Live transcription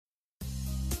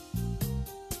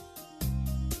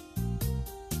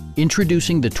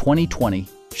Introducing the 2020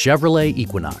 Chevrolet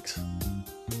Equinox.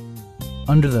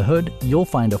 Under the hood, you'll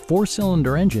find a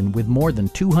 4-cylinder engine with more than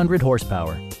 200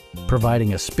 horsepower,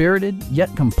 providing a spirited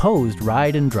yet composed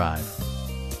ride and drive.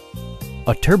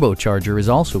 A turbocharger is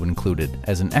also included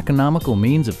as an economical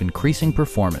means of increasing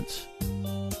performance.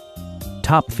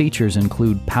 Top features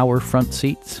include power front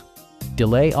seats,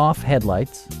 delay-off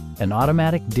headlights, an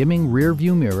automatic dimming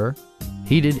rear-view mirror,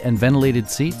 heated and ventilated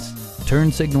seats, turn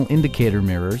signal indicator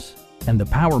mirrors, and the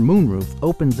power moonroof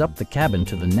opens up the cabin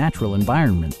to the natural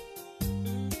environment.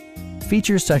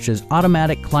 Features such as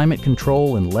automatic climate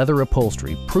control and leather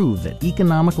upholstery prove that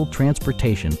economical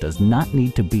transportation does not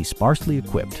need to be sparsely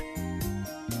equipped.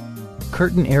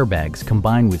 Curtain airbags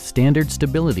combine with standard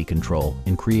stability control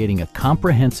in creating a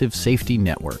comprehensive safety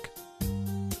network.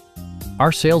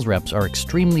 Our sales reps are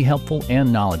extremely helpful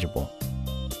and knowledgeable.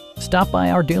 Stop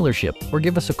by our dealership or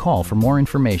give us a call for more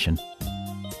information.